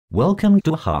Welcome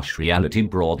to a harsh reality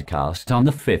broadcast on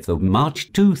the 5th of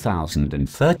March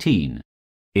 2013.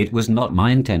 It was not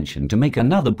my intention to make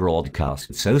another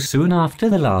broadcast so soon after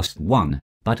the last one,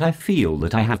 but I feel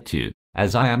that I have to,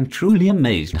 as I am truly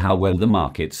amazed how well the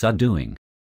markets are doing.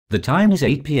 The time is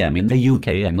 8 p.m. in the UK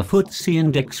and the FTSE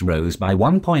index rose by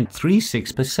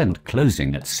 1.36%,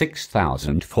 closing at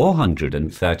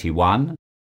 6,431.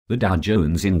 The Dow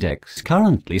Jones Index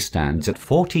currently stands at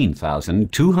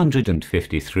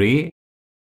 14,253.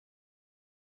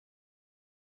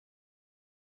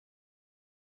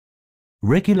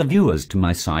 Regular viewers to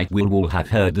my site will all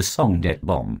have heard the song "Det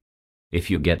Bomb." If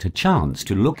you get a chance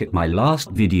to look at my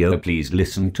last video, please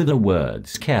listen to the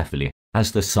words carefully,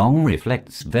 as the song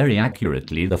reflects very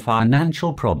accurately the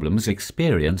financial problems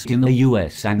experienced in the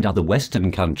US and other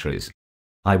Western countries.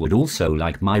 I would also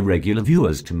like my regular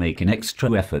viewers to make an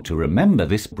extra effort to remember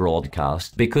this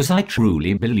broadcast, because I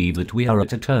truly believe that we are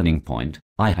at a turning point.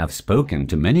 I have spoken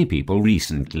to many people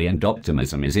recently and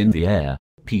optimism is in the air.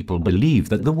 People believe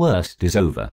that the worst is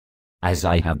over. As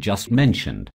I have just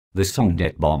mentioned, the song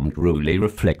 "Det Bomb" truly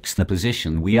reflects the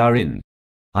position we are in.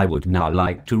 I would now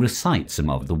like to recite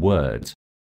some of the words.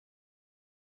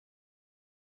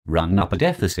 Run up a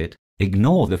deficit,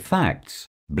 ignore the facts,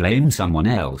 blame someone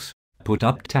else. Put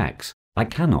up tax. I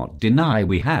cannot deny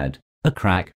we had a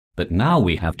crack, but now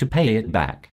we have to pay it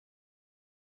back.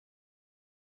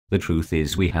 The truth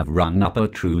is we have run up a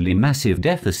truly massive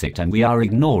deficit and we are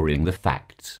ignoring the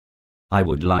facts. I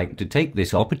would like to take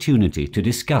this opportunity to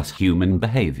discuss human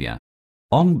behavior.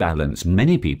 On balance,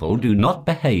 many people do not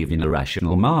behave in a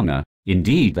rational manner.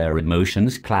 Indeed, their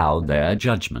emotions cloud their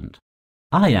judgment.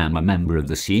 I am a member of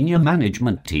the senior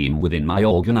management team within my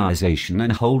organization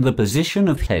and hold the position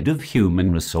of head of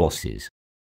human resources.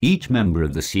 Each member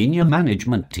of the senior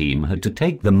management team had to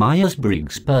take the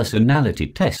Myers-Briggs personality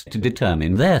test to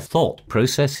determine their thought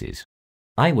processes.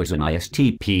 I was an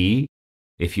ISTP.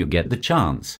 If you get the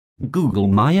chance, Google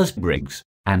Myers-Briggs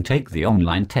and take the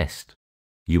online test.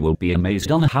 You will be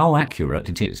amazed on how accurate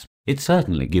it is. It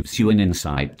certainly gives you an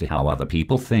insight to how other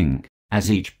people think, as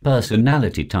each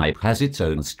personality type has its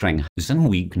own strengths and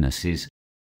weaknesses.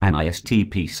 An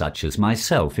ISTP such as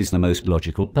myself is the most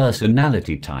logical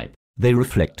personality type. They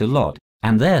reflect a lot,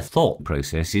 and their thought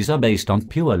processes are based on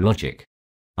pure logic.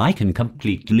 I can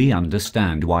completely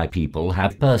understand why people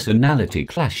have personality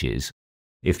clashes.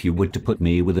 If you were to put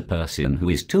me with a person who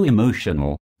is too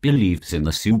emotional, believes in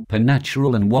the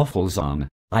supernatural and waffles on,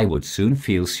 I would soon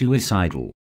feel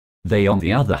suicidal. They, on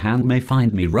the other hand, may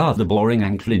find me rather boring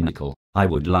and clinical. I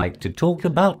would like to talk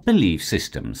about belief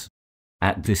systems.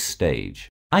 At this stage,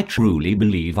 I truly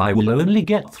believe I will only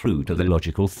get through to the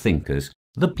logical thinkers.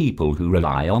 The people who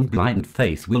rely on blind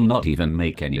faith will not even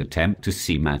make any attempt to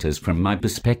see matters from my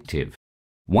perspective.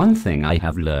 One thing I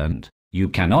have learned: you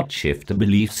cannot shift a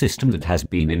belief system that has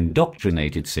been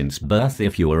indoctrinated since birth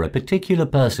if you are a particular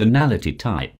personality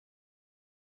type.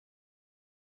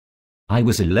 I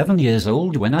was 11 years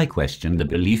old when I questioned the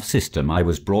belief system I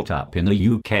was brought up in the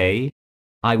UK.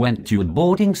 I went to a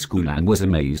boarding school and was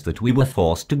amazed that we were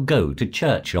forced to go to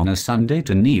church on a Sunday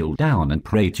to kneel down and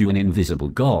pray to an invisible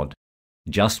God.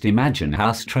 Just imagine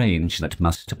how strange that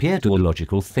must appear to a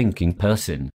logical thinking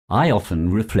person. I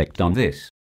often reflect on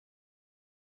this.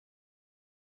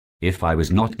 If I was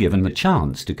not given the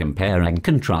chance to compare and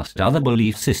contrast other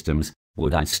belief systems,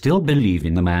 would I still believe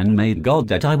in the man-made God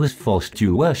that I was forced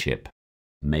to worship?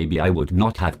 Maybe I would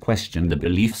not have questioned the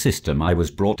belief system I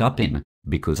was brought up in,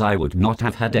 because I would not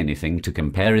have had anything to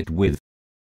compare it with.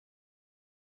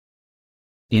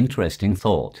 Interesting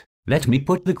thought. Let me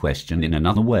put the question in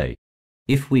another way.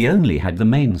 If we only had the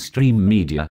mainstream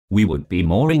media, we would be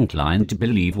more inclined to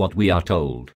believe what we are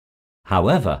told.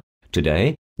 However,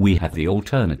 today, we have the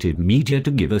alternative media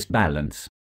to give us balance.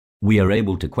 We are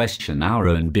able to question our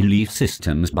own belief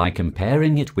systems by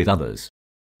comparing it with others.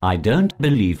 I don't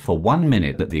believe for 1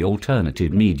 minute that the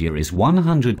alternative media is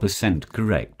 100%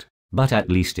 correct, but at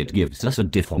least it gives us a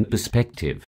different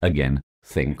perspective. Again,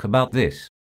 think about this.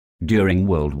 During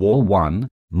World War I,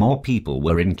 more people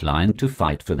were inclined to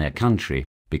fight for their country,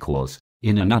 because,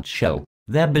 in a nutshell,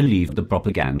 they believed the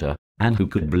propaganda, and who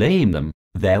could blame them?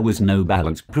 There was no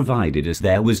balance provided as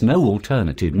there was no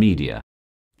alternative media.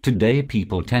 Today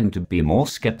people tend to be more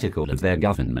skeptical of their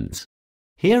governments.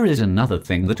 Here is another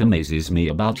thing that amazes me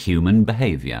about human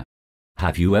behavior.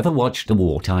 Have you ever watched a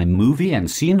wartime movie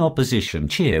and seen opposition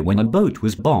cheer when a boat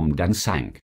was bombed and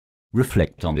sank?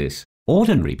 Reflect on this.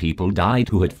 Ordinary people died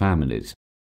who had families.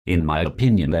 In my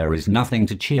opinion, there is nothing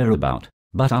to cheer about,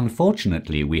 but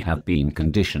unfortunately we have been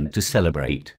conditioned to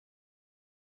celebrate.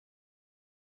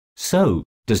 So,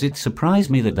 Does it surprise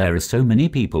me that there are so many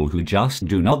people who just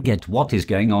do not get what is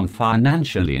going on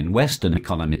financially in Western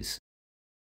economies?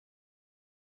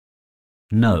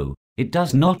 No, it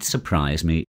does not surprise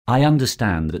me. I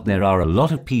understand that there are a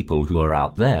lot of people who are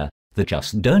out there that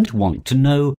just don't want to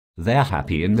know. They're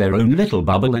happy in their own little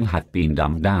bubble and have been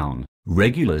dumbed down.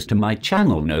 Regulars to my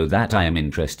channel know that I am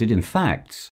interested in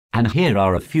facts, and here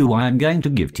are a few I am going to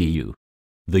give to you.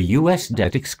 The US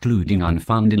debt excluding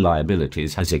unfunded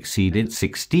liabilities has exceeded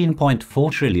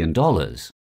 $16.4 trillion.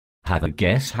 Have a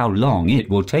guess how long it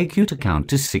will take you to count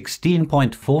to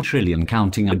 16.4 trillion,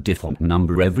 counting a different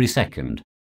number every second.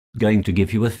 Going to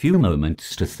give you a few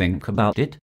moments to think about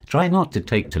it. Try not to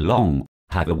take too long.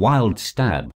 Have a wild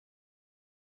stab.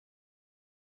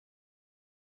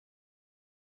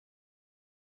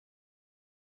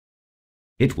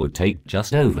 It would take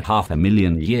just over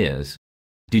 500,000 years.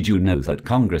 Did you know that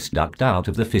Congress ducked out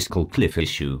of the fiscal cliff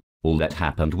issue? All that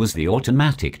happened was the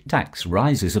automatic tax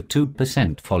rises of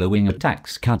 2% following a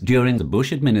tax cut during the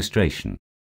Bush administration.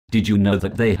 Did you know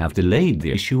that they have delayed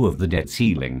the issue of the debt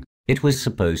ceiling? It was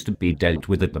supposed to be dealt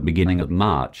with at the beginning of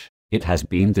March. It has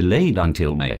been delayed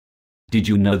until May. Did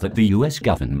you know that the US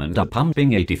government are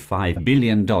pumping $85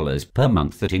 billion per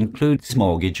month that includes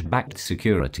mortgage-backed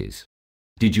securities?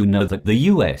 Did you know that the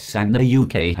US and the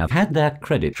UK have had their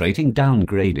credit rating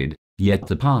downgraded, yet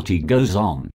the party goes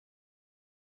on?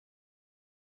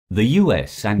 The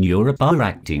US and Europe are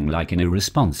acting like an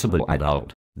irresponsible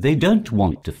adult. They don't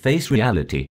want to face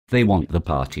reality. They want the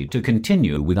party to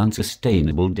continue with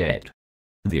unsustainable debt.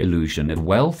 The illusion of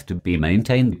wealth to be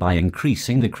maintained by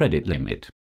increasing the credit limit.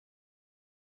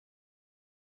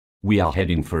 We are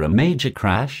heading for a major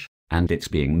crash, and it's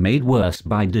being made worse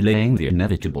by delaying the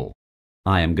inevitable.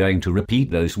 I am going to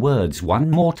repeat those words one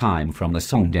more time from the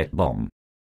song Debt Bomb.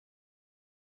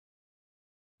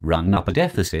 Run up a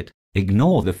deficit,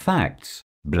 ignore the facts,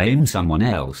 blame someone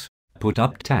else, put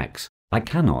up tax. I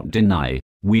cannot deny,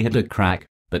 we had a crack,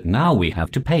 but now we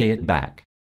have to pay it back.